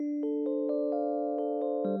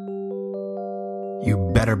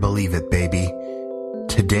You better believe it, baby.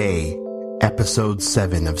 Today, episode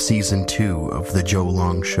 7 of season 2 of The Joe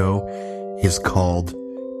Long Show is called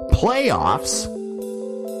Playoffs.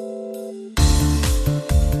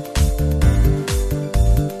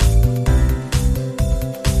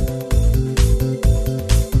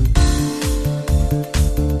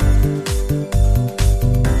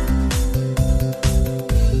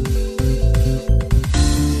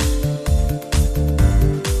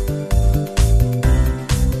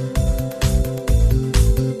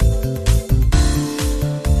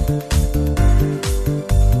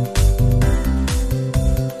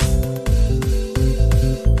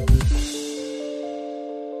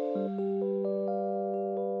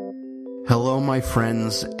 Hello, my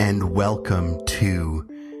friends, and welcome to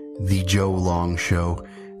The Joe Long Show.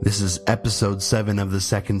 This is episode 7 of the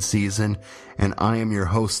second season, and I am your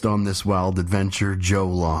host on this wild adventure, Joe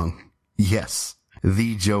Long. Yes,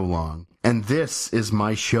 The Joe Long. And this is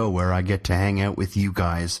my show where I get to hang out with you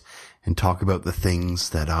guys and talk about the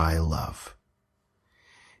things that I love.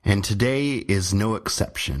 And today is no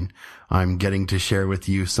exception. I'm getting to share with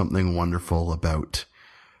you something wonderful about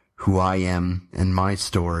who I am and my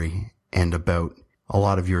story, and about a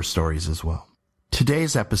lot of your stories as well.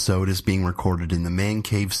 Today's episode is being recorded in the Man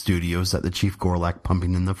Cave Studios at the Chief Gorlak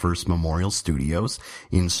Pumping in the First Memorial Studios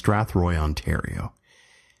in Strathroy, Ontario.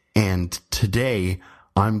 And today,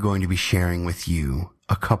 I'm going to be sharing with you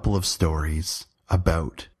a couple of stories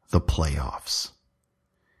about the playoffs.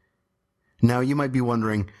 Now, you might be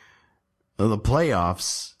wondering, the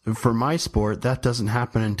playoffs, for my sport, that doesn't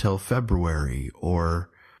happen until February or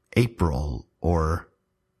April, or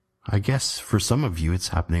I guess for some of you, it's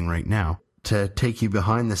happening right now. To take you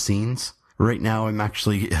behind the scenes, right now I'm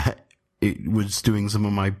actually doing some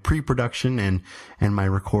of my pre-production and my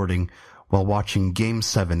recording while watching Game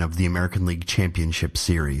 7 of the American League Championship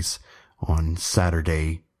Series on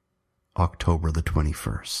Saturday, October the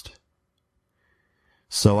 21st.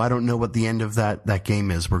 So I don't know what the end of that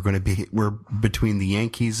game is. We're between the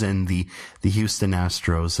Yankees and the Houston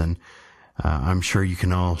Astros, and I'm sure you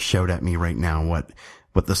can all shout at me right now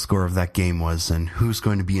what the score of that game was and who's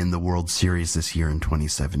going to be in the World Series this year in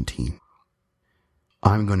 2017.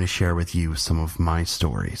 I'm going to share with you some of my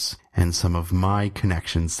stories and some of my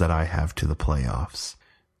connections that I have to the playoffs.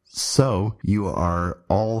 So, you are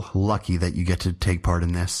all lucky that you get to take part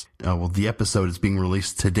in this. The episode is being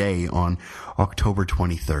released today on October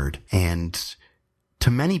 23rd. And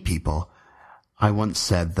to many people, I once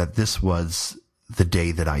said that this was the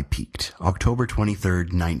day that I peaked. October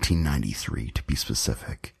 23rd, 1993, to be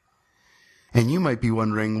specific. And you might be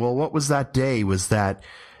wondering, well, what was that day? Was that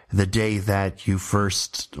the day that you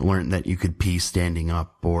first learned that you could pee standing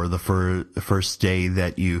up, or the first day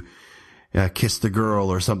that you kissed a girl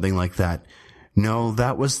or something like that? No,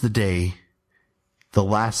 that was the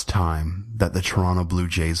last time that the Toronto Blue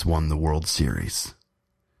Jays won the World Series.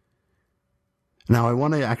 Now, I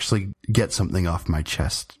want to actually get something off my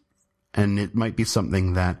chest. And it might be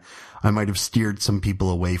something that I might have steered some people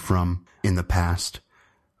away from in the past,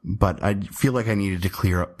 but I feel like I needed to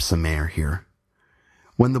clear up some air here.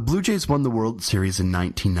 When the Blue Jays won the World Series in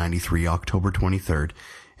 1993, October 23rd,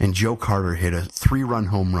 and Joe Carter hit a 3-run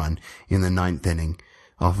home run in the 9th inning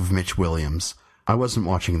off of Mitch Williams, I wasn't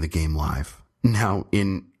watching the game live. Now,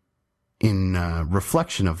 in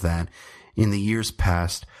reflection of that, in the years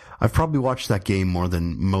past, I've probably watched that game more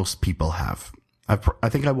than most people have. I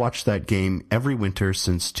think I watched that game every winter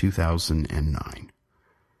since 2009.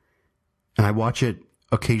 And I watch it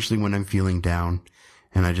occasionally when I'm feeling down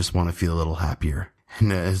and I just want to feel a little happier.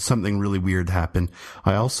 And something really weird happened.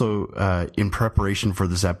 I also, in preparation for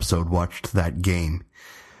this episode, watched that game.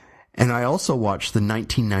 And I also watched the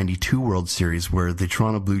 1992 World Series where the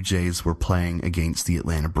Toronto Blue Jays were playing against the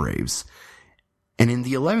Atlanta Braves. And in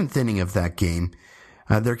the 11th inning of that game,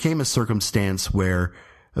 there came a circumstance where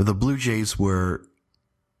the Blue Jays were,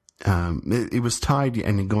 it was tied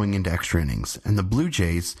and going into extra innings, and the Blue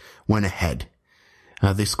Jays went ahead.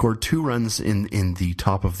 They scored 2 runs in the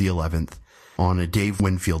top of the 11th on a Dave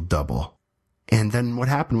Winfield double. And then what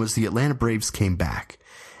happened was the Atlanta Braves came back,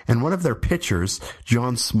 and one of their pitchers,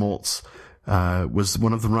 John Smoltz, was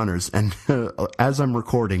one of the runners. And as I'm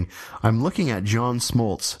recording, I'm looking at John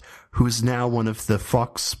Smoltz, who is now one of the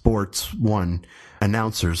Fox Sports 1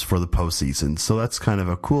 announcers for the postseason. So that's kind of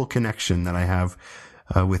a cool connection that I have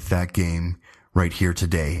with that game right here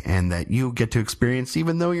today, and that you get to experience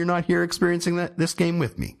even though you're not here experiencing this game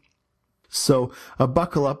with me. So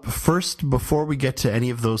buckle up. First, before we get to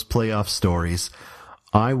any of those playoff stories,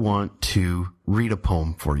 I want to read a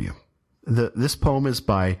poem for you. This poem is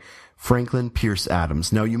by Franklin Pierce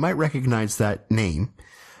Adams. Now, you might recognize that name.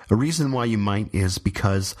 A reason why you might is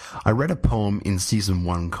because I read a poem in season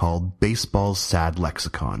 1 called Baseball's Sad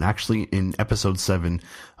Lexicon. Actually, in episode 7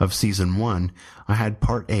 of season 1, I had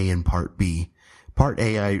part A and part B. Part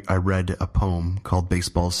A, I read a poem called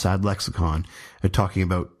Baseball's Sad Lexicon, talking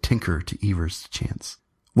about Tinker to Evers to Chance.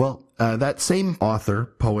 Well, that same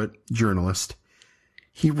author, poet, journalist,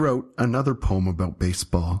 he wrote another poem about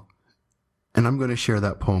baseball, and I'm going to share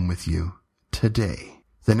that poem with you today.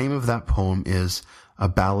 The name of that poem is A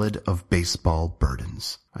Ballad of Baseball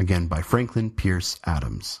Burdens, again by Franklin Pierce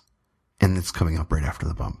Adams, and it's coming up right after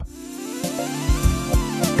the bump.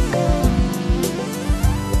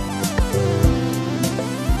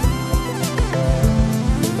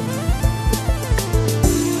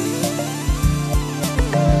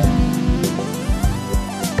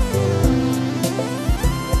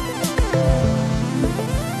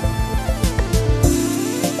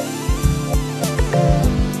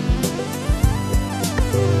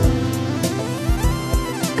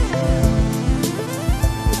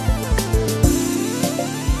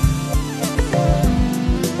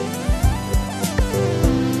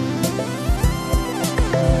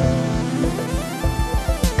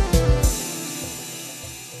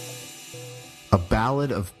 A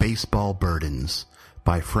Ballad of Baseball Burdens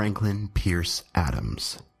by Franklin Pierce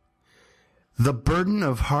Adams. The burden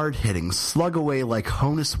of hard-hitting slug away like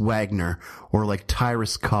Honus Wagner or like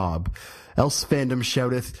Tyrus Cobb. Else fandom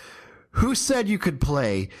shouteth, "Who said you could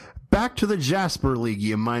play? Back to the Jasper League,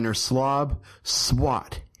 you minor slob.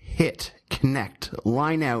 Swat, hit, connect,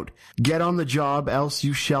 line out, get on the job, else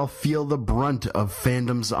you shall feel the brunt of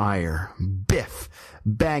fandom's ire. Biff,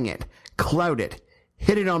 bang it, clout it,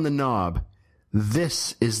 hit it on the knob.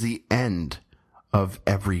 This is the end of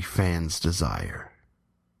every fan's desire."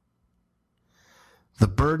 The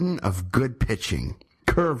burden of good pitching,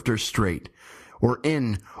 curved or straight, or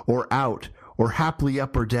in or out, or haply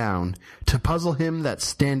up or down, to puzzle him that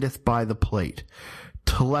standeth by the plate,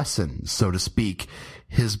 to lessen, so to speak,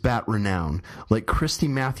 his bat renown, like Christy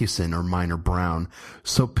Mathewson or Minor Brown,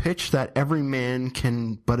 so pitch that every man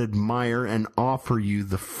can but admire and offer you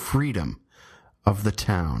the freedom of the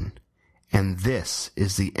town. And this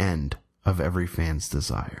is the end of every fan's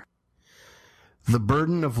desire. The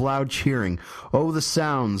burden of loud cheering, oh, the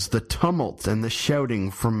sounds, the tumult, and the shouting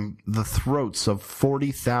from the throats of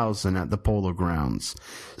 40,000 at the Polo Grounds.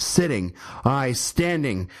 Sitting, aye,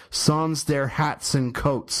 standing, sans their hats and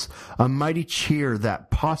coats, a mighty cheer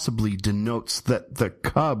that possibly denotes that the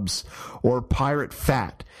Cubs or Pirate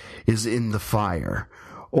Fat is in the fire.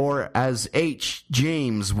 Or, as H.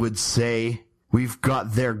 James would say, we've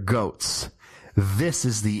got their goats. This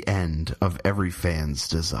is the end of every fan's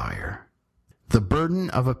desire. The burden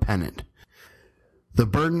of a pennant. The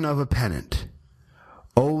burden of a pennant.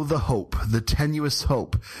 Oh, the hope, the tenuous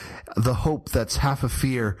hope, the hope that's half a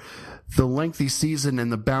fear, the lengthy season and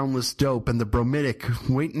the boundless dope and the bromidic,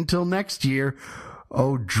 wait until next year.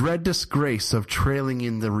 Oh, dread disgrace of trailing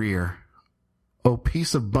in the rear. Oh,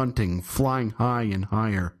 piece of bunting flying high and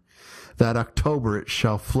higher, that October it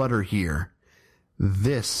shall flutter here.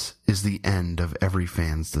 This is the end of every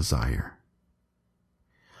fan's desire.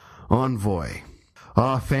 Envoy.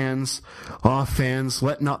 Ah, fans,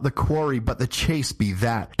 let not the quarry but the chase be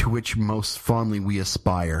that to which most fondly we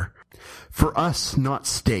aspire. For us, not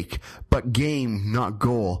stake, but game, not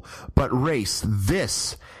goal, but race,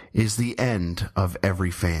 this is the end of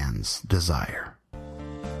every fan's desire.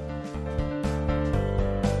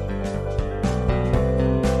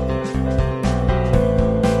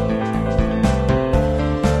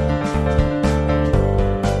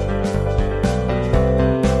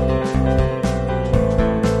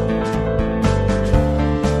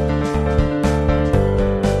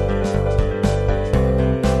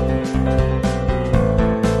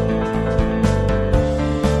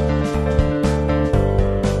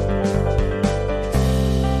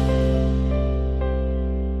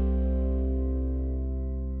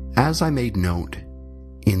 As I made note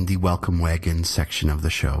in the Welcome Wagon section of the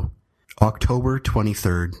show, October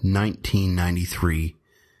 23rd, 1993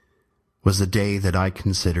 was a day that I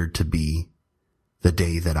considered to be the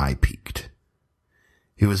day that I peaked.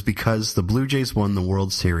 It was because the Blue Jays won the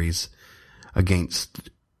World Series against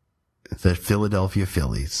the Philadelphia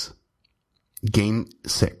Phillies. Game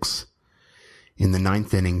 6. In the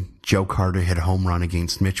 9th inning, Joe Carter hit a home run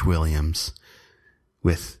against Mitch Williams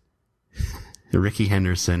with Ricky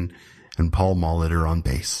Henderson and Paul Molitor on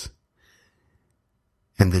base.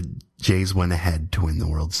 And the Jays went ahead to win the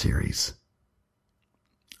World Series.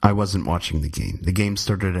 I wasn't watching the game. The game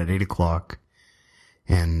started at 8 o'clock,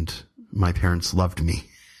 and my parents loved me.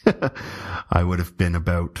 I would have been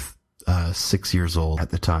about 6 years old at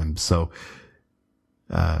the time. So,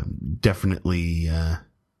 definitely,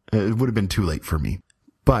 it would have been too late for me.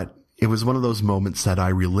 But it was one of those moments that I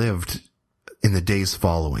relived in the days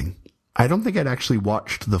following. I don't think I'd actually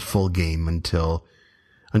watched the full game until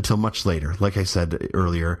much later. Like I said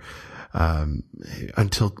earlier,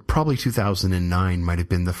 until probably 2009 might have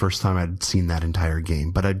been the first time I'd seen that entire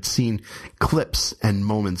game. But I'd seen clips and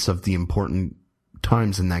moments of the important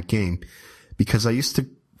times in that game because I used to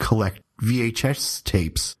collect VHS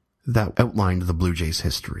tapes that outlined the Blue Jays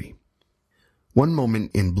history. One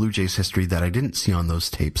moment in Blue Jays history that I didn't see on those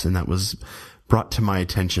tapes, and that was brought to my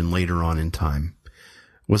attention later on in time,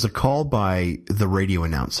 was a call by the radio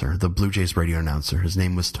announcer, the Blue Jays radio announcer. His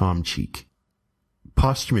name was Tom Cheek.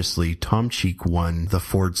 Posthumously, Tom Cheek won the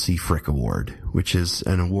Ford C. Frick Award, which is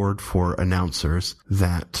an award for announcers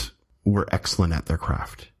that were excellent at their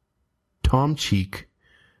craft. Tom Cheek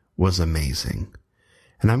was amazing.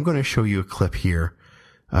 And I'm going to show you a clip here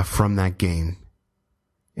from that game.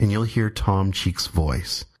 And you'll hear Tom Cheek's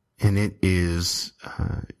voice. And it is,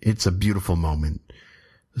 it's a beautiful moment.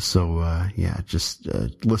 So, just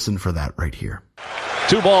listen for that right here.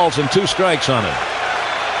 2 balls and 2 strikes on it.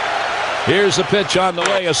 Here's the pitch on the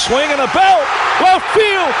way. A swing and a belt. Left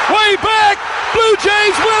field. Way back. Blue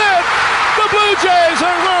Jays win it. The Blue Jays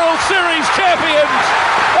are World Series champions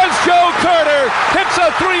as Joe Carter hits a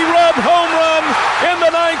 3-run home run in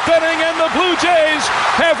the 9th inning, and the Blue Jays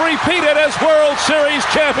have repeated as World Series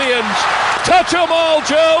champions. Touch 'em all,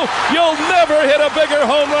 Joe. You'll never hit a bigger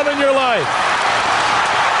home run in your life.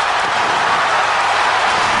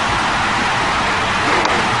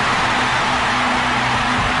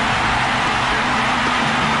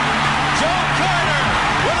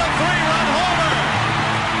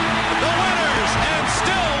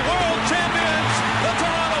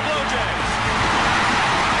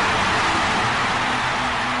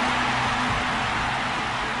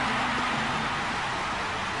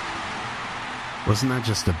 Wasn't that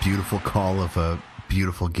just a beautiful call of a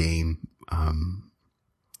beautiful game? I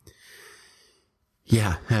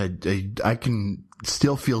can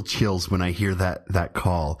still feel chills when I hear that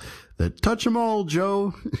call. That touch 'em all,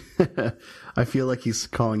 Joe. I feel like he's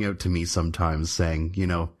calling out to me sometimes saying,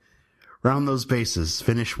 round those bases,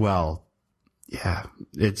 finish well. Yeah,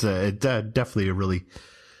 it's definitely a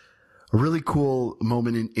really cool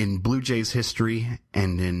moment in Blue Jays history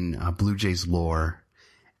and in Blue Jays lore.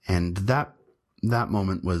 And that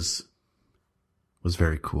moment was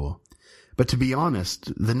very cool. But to be honest,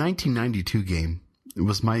 the 1992 game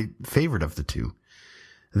was my favorite of the two.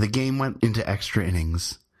 The game went into extra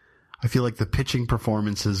innings. I feel like the pitching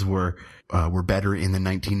performances were better in the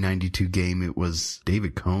 1992 game. It was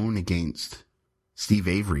David Cone against Steve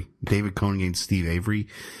Avery.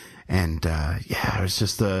 And, it was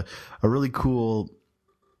just a really cool.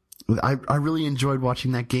 I really enjoyed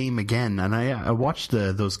watching that game again, and I watched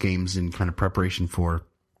those games in kind of preparation for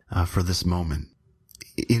this moment.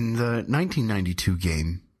 In the 1992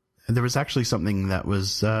 game, there was actually something that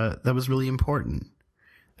was really important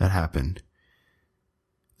that happened.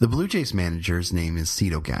 The Blue Jays manager's name is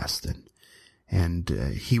Cito Gaston, and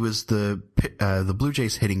he was the Blue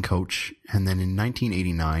Jays hitting coach. And then in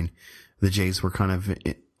 1989, the Jays were kind of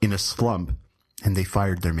in a slump, and they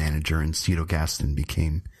fired their manager, and Cito Gaston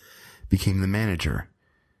became the manager.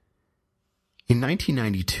 In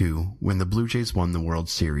 1992, when the Blue Jays won the World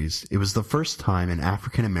Series, it was the first time an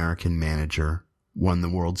African-American manager won the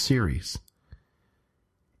World Series.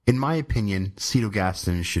 In my opinion, Cito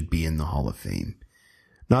Gaston should be in the Hall of Fame.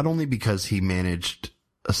 Not only because he managed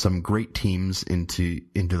some great teams into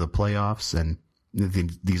the playoffs and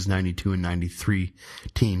these 92 and 93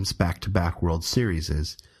 teams back-to-back World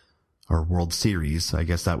Series, I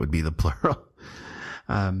guess that would be the plural.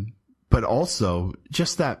 But also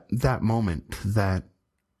just that moment, that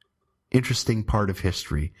interesting part of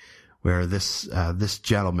history where this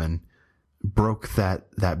gentleman broke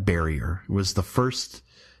that barrier. It was the first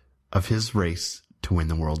of his race to win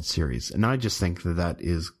the World Series. And I just think that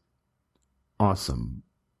is awesome.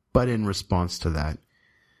 But in response to that,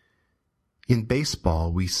 in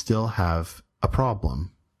baseball, we still have a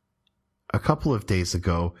problem. A couple of days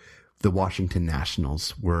ago, the Washington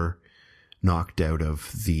Nationals were knocked out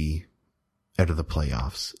of the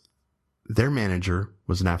playoffs. Their manager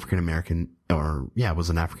was an African-American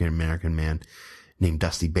man named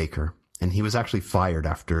Dusty Baker, and he was actually fired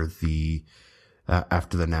after the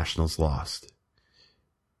Nationals lost.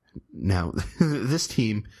 Now, this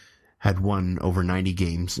team had won over 90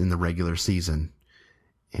 games in the regular season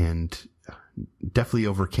and definitely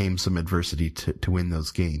overcame some adversity to win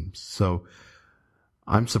those games. So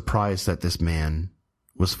I'm surprised that this man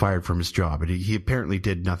was fired from his job. He apparently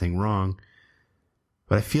did nothing wrong,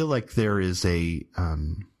 but I feel like there is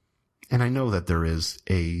and I know that there is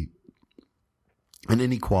an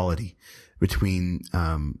inequality between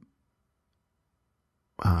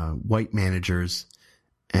white managers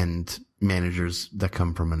and managers that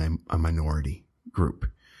come from a minority group.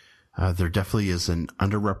 There definitely is an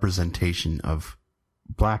underrepresentation of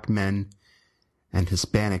black men and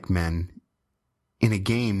Hispanic men in a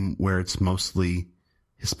game where it's mostly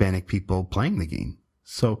Hispanic people playing the game.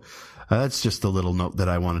 So that's just a little note that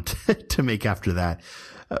I wanted to make after that.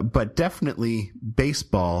 But definitely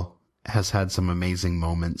baseball has had some amazing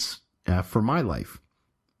moments for my life.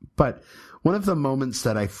 But one of the moments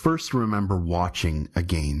that I first remember watching a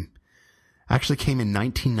game actually came in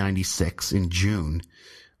 1996 in June,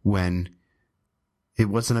 when it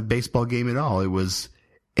wasn't a baseball game at all. It was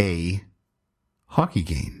a hockey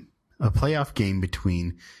game, a playoff game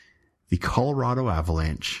between the Colorado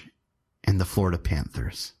Avalanche and the Florida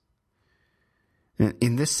Panthers.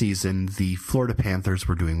 In this season, the Florida Panthers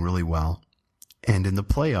were doing really well. And in the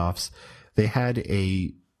playoffs, they had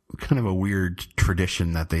a kind of a weird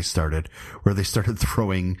tradition that they started, where they started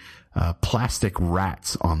throwing plastic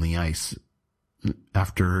rats on the ice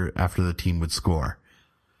after the team would score.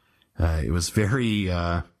 It was very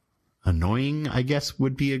annoying, I guess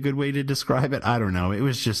would be a good way to describe it. I don't know. It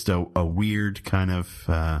was just a weird kind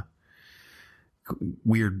of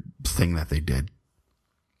weird thing that they did.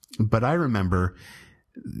 But I remember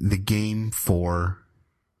the game 4.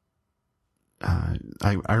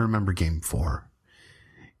 I remember game 4.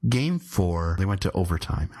 Game 4, they went to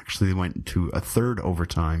overtime. Actually, they went to a third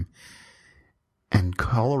overtime, and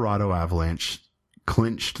Colorado Avalanche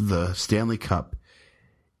clinched the Stanley Cup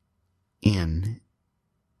in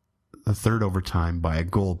the third overtime by a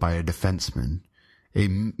goal by a defenseman, a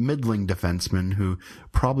middling defenseman who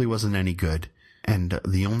probably wasn't any good. And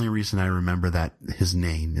the only reason I remember that his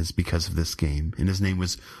name is because of this game, and his name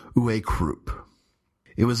was Uwe Krupp.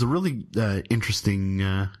 It was a really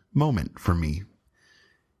interesting moment for me,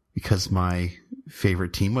 because my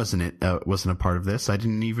favorite team wasn't a part of this. I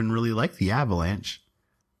didn't even really like the Avalanche.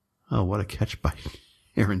 Oh, what a catch by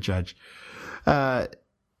Aaron Judge. And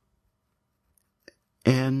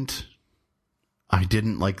I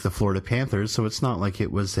didn't like the Florida Panthers, so it's not like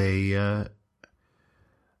it was a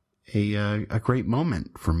great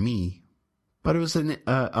moment for me. But it was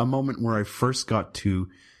a moment where I first got to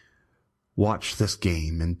watch this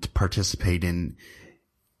game and to participate in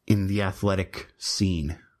the athletic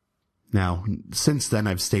scene. Now, since then,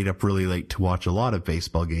 I've stayed up really late to watch a lot of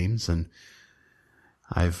baseball games, and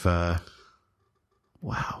I've,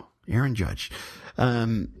 wow, Aaron Judge.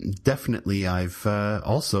 Definitely, I've,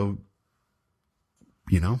 also,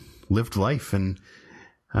 lived life and,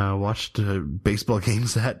 watched baseball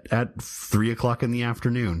games at 3:00 in the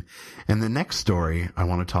afternoon. And the next story I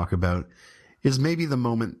want to talk about is maybe the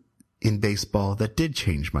moment in baseball that did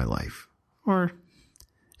change my life, or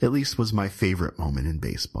at least was my favorite moment in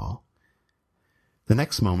baseball. The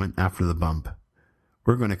next moment after the bump,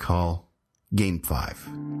 we're going to call Game 5.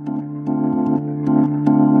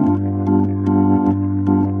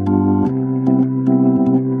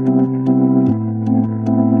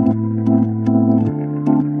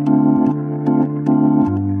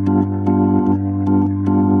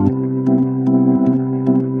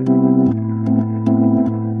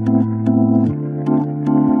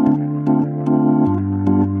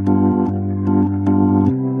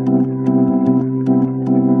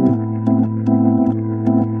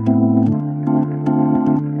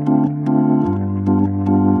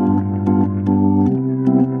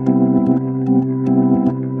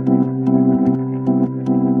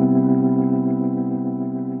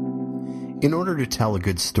 In order to tell a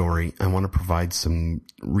good story, I want to provide some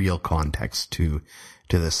real context to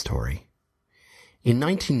this story. In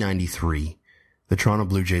 1993, the Toronto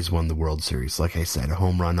Blue Jays won the World Series. Like I said, a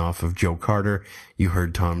home run off of Joe Carter. You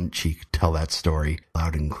heard Tom Cheek tell that story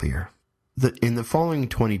loud and clear. In the following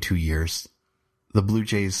 22 years, the Blue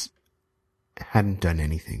Jays hadn't done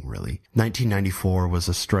anything, really. 1994 was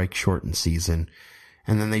a strike-shortened season,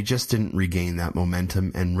 and then they just didn't regain that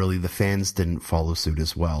momentum, and really the fans didn't follow suit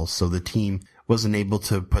as well, so the team wasn't able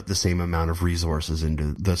to put the same amount of resources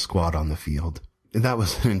into the squad on the field. And that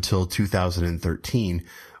was until 2013,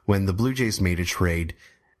 when the Blue Jays made a trade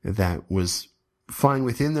that was fine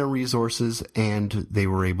within their resources, and they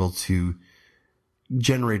were able to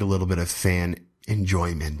generate a little bit of fan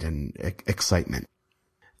enjoyment and excitement.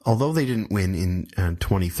 Although they didn't win in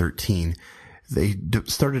 2013, they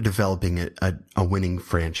started developing a winning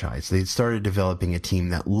franchise. They started developing a team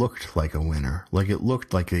that looked like a winner, like it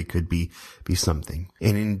looked like they could be something.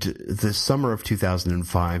 And in the summer of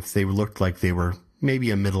 2005, they looked like they were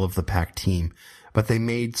maybe a middle of the pack team, but they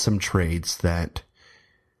made some trades that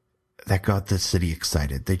got the city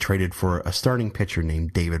excited. They traded for a starting pitcher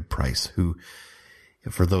named David Price, who,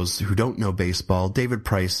 for those who don't know baseball, David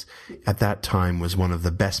Price at that time was one of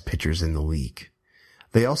the best pitchers in the league.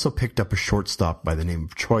 They also picked up a shortstop by the name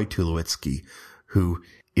of Troy Tulowitzki, who,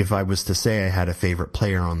 if I was to say I had a favorite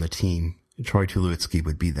player on the team, Troy Tulowitzki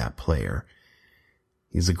would be that player.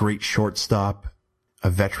 He's a great shortstop, a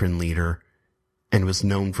veteran leader, and was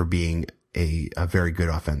known for being a very good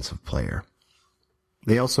offensive player.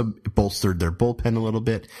 They also bolstered their bullpen a little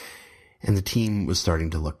bit, and the team was starting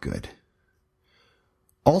to look good.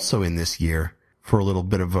 Also in this year, for a little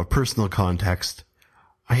bit of a personal context,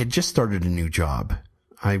 I had just started a new job.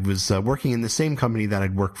 I was working in the same company that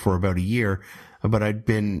I'd worked for about a year, but I'd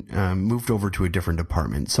been moved over to a different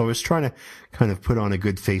department. So I was trying to kind of put on a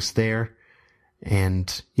good face there.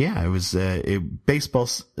 And yeah, it was baseball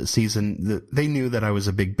season. They knew that I was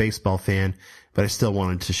a big baseball fan, but I still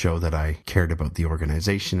wanted to show that I cared about the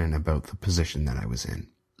organization and about the position that I was in.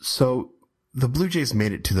 So the Blue Jays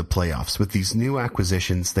made it to the playoffs with these new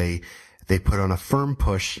acquisitions. They put on a firm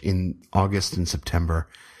push in August and September.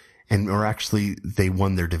 They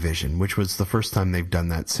won their division, which was the first time they've done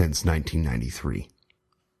that since 1993.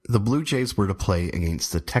 The Blue Jays were to play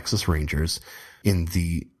against the Texas Rangers in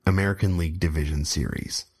the American League Division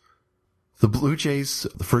Series. The Blue Jays,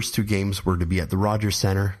 the first 2 games were to be at the Rogers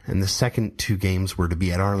Center, and the second 2 games were to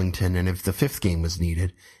be at Arlington, and if the 5th game was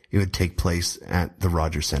needed, it would take place at the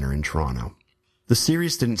Rogers Center in Toronto. The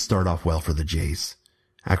series didn't start off well for the Jays.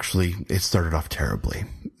 Actually, it started off terribly.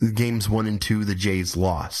 Games 1 and 2, the Jays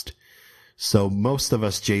lost. So most of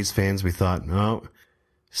us Jays fans, we thought, oh,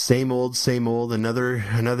 same old,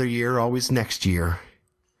 another year, always next year.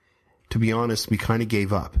 To be honest, we kind of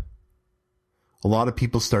gave up. A lot of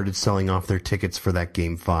people started selling off their tickets for that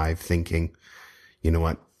Game 5, thinking, you know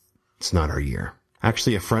what, it's not our year.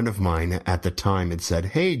 Actually, a friend of mine at the time had said,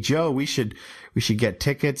 hey, Joe, we should get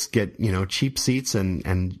tickets, get, cheap seats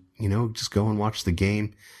and, just go and watch the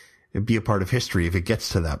game. It'd be a part of history if it gets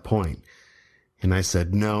to that point. And I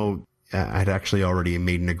said, no. I'd actually already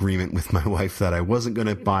made an agreement with my wife that I wasn't going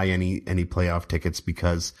to buy any playoff tickets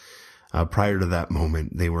because, prior to that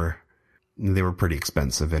moment, they were pretty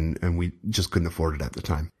expensive and we just couldn't afford it at the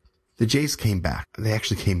time. The Jays came back. They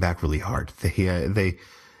actually came back really hard. They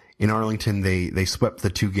in Arlington, they swept the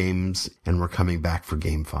 2 games and were coming back for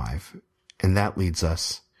Game 5. And that leads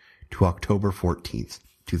us to October 14th,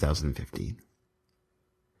 2015.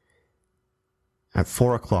 At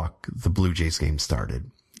 4:00, the Blue Jays game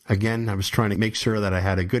started. Again, I was trying to make sure that I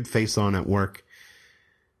had a good face on at work,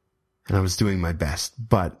 and I was doing my best.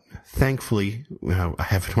 But thankfully, I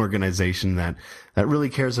have an organization that really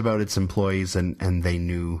cares about its employees, and they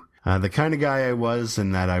knew the kind of guy I was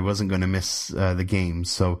and that I wasn't going to miss the game.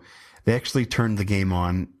 So they actually turned the game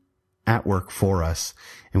on at work for us,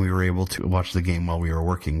 and we were able to watch the game while we were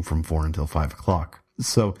working from 4 until 5:00.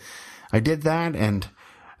 So I did that, and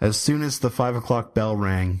as soon as the 5:00 bell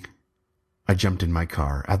rang, I jumped in my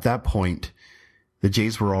car. At that point, the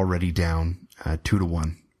Jays were already down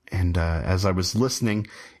 2-1. And as I was listening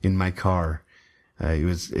in my car, it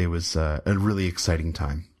was a really exciting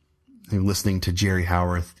time. Listening to Jerry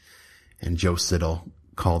Howarth and Joe Siddall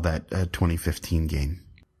call that 2015 game.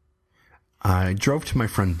 I drove to my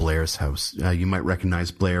friend Blair's house. You might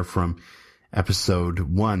recognize Blair from episode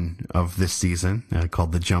 1 of this season,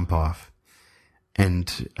 called The Jump Off.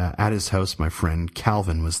 And at his house, my friend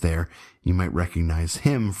Calvin was there. You might recognize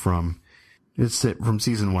him from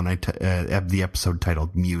season 1, the episode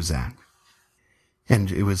titled Muzak.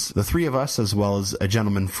 And it was the 3 of us, as well as a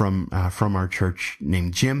gentleman from our church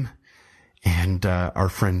named Jim, and our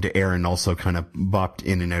friend Aaron also kind of bopped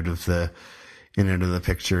in and out of the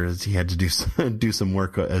picture, as he had to do some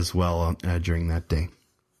work as well during that day.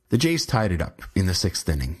 The Jays tied it up in the 6th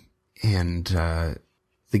inning, and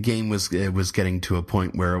the game was getting to a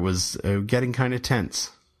point where it was getting kind of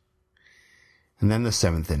tense. And then the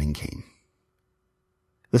 7th inning came.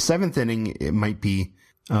 The 7th inning, it might be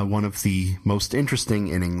one of the most interesting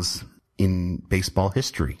innings in baseball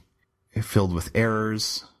history. Filled with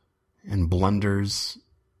errors and blunders,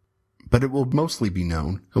 but it will mostly be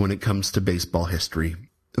known when it comes to baseball history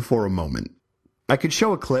for a moment. I could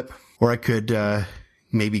show a clip, or I could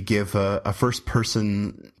maybe give a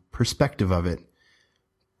first-person perspective of it.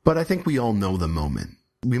 But I think we all know the moment.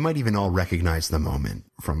 We might even all recognize the moment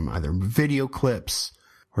from either video clips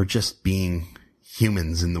or just being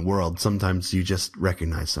humans in the world, sometimes you just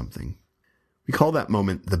recognize something. We call that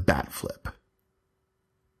moment the bat flip.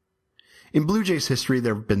 In Blue Jays history,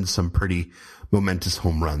 there have been some pretty momentous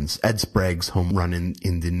home runs. Ed Sprague's home run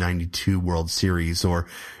in the 92 World Series, or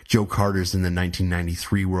Joe Carter's in the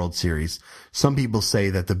 1993 World Series. Some people say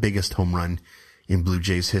that the biggest home run in Blue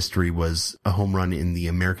Jays history was a home run in the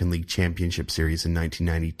American League Championship Series in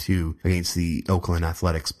 1992 against the Oakland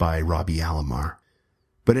Athletics by Robbie Alomar.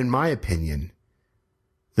 But in my opinion,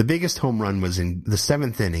 the biggest home run was in the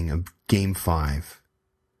 7th inning of Game 5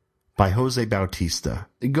 by Jose Bautista.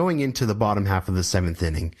 Going into the bottom half of the 7th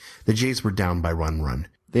inning, the Jays were down by 1 run.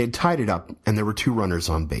 They had tied it up, and there were 2 runners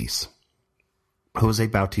on base. Jose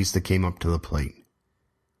Bautista came up to the plate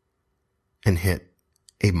and hit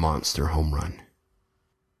a monster home run.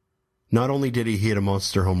 Not only did he hit a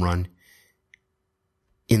monster home run,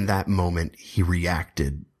 in that moment, he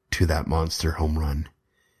reacted to that monster home run.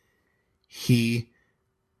 He,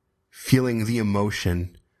 feeling the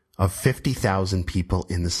emotion of 50,000 people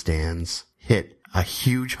in the stands, hit a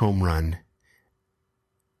huge home run,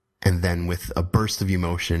 and then with a burst of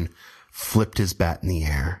emotion, flipped his bat in the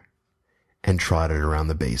air and trotted around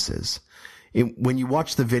the bases. When you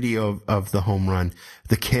watch the video of the home run,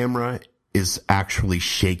 the camera is actually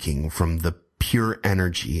shaking from the pure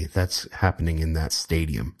energy that's happening in that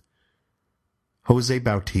stadium. Jose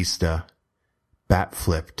Bautista bat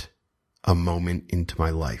flipped a moment into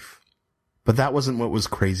my life. But that wasn't what was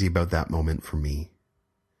crazy about that moment for me.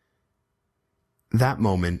 That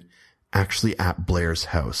moment, actually at Blair's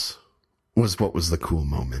house, was what was the cool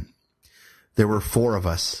moment. There were 4 of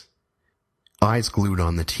us, eyes glued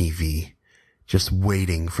on the TV, just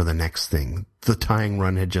waiting for the next thing. The tying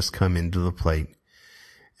run had just come into the plate,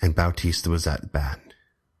 and Bautista was at bat.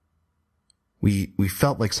 We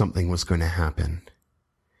felt like something was going to happen.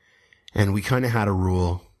 And we kind of had a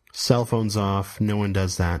rule, cell phones off, no one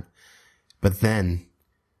does that. But then,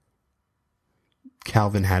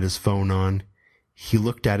 Calvin had his phone on. He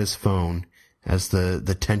looked at his phone as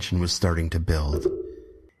the tension was starting to build.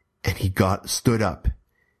 And he stood up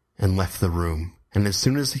and left the room. And as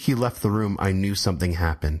soon as he left the room, I knew something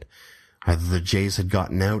happened. Either the Jays had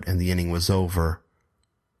gotten out and the inning was over,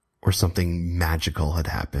 or something magical had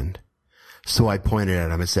happened. So I pointed at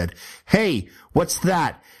him and said, "Hey, what's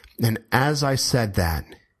that?" And as I said that,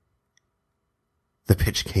 the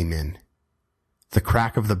pitch came in. The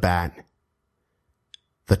crack of the bat,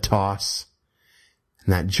 the toss,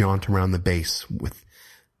 and that jaunt around the base with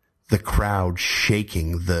the crowd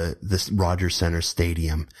shaking this Rogers Center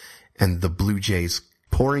Stadium and the Blue Jays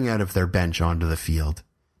pouring out of their bench onto the field.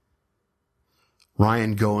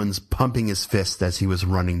 Ryan Goins pumping his fist as he was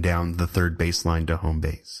running down the third baseline to home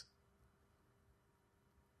base.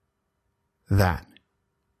 That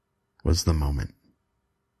was the moment.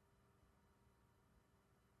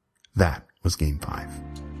 That was Game 5.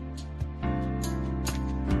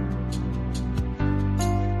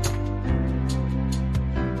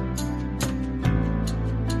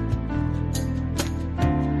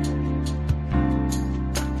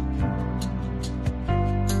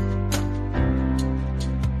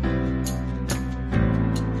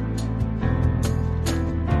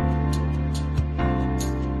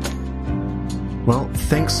 Well,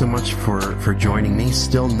 thanks so much for joining me.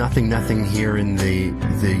 Still nothing here in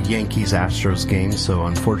the Yankees-Astros game, so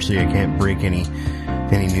unfortunately I can't break any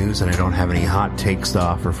news, and I don't have any hot takes to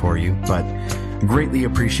offer for you, but greatly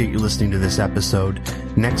appreciate you listening to this episode.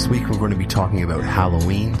 Next week we're going to be talking about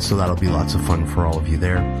Halloween, so that'll be lots of fun for all of you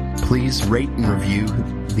there. Please rate and review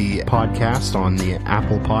the podcast on the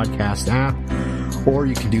Apple Podcast app, or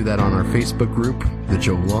you can do that on our Facebook group, The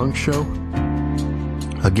Joe Long Show.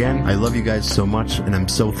 Again, I love you guys so much, and I'm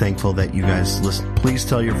so thankful that you guys listen. Please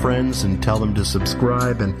tell your friends and tell them to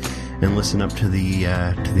subscribe and listen up to the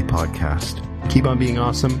podcast. Keep on being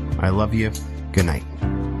awesome. I love you. Good night.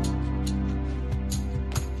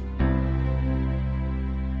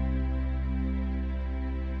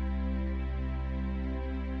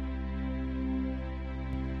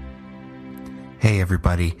 Hey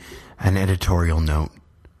everybody, an editorial note.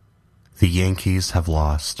 The Yankees have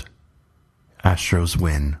lost. Astros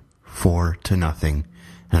win 4-0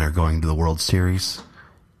 and are going to the World Series.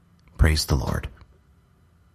 Praise the Lord.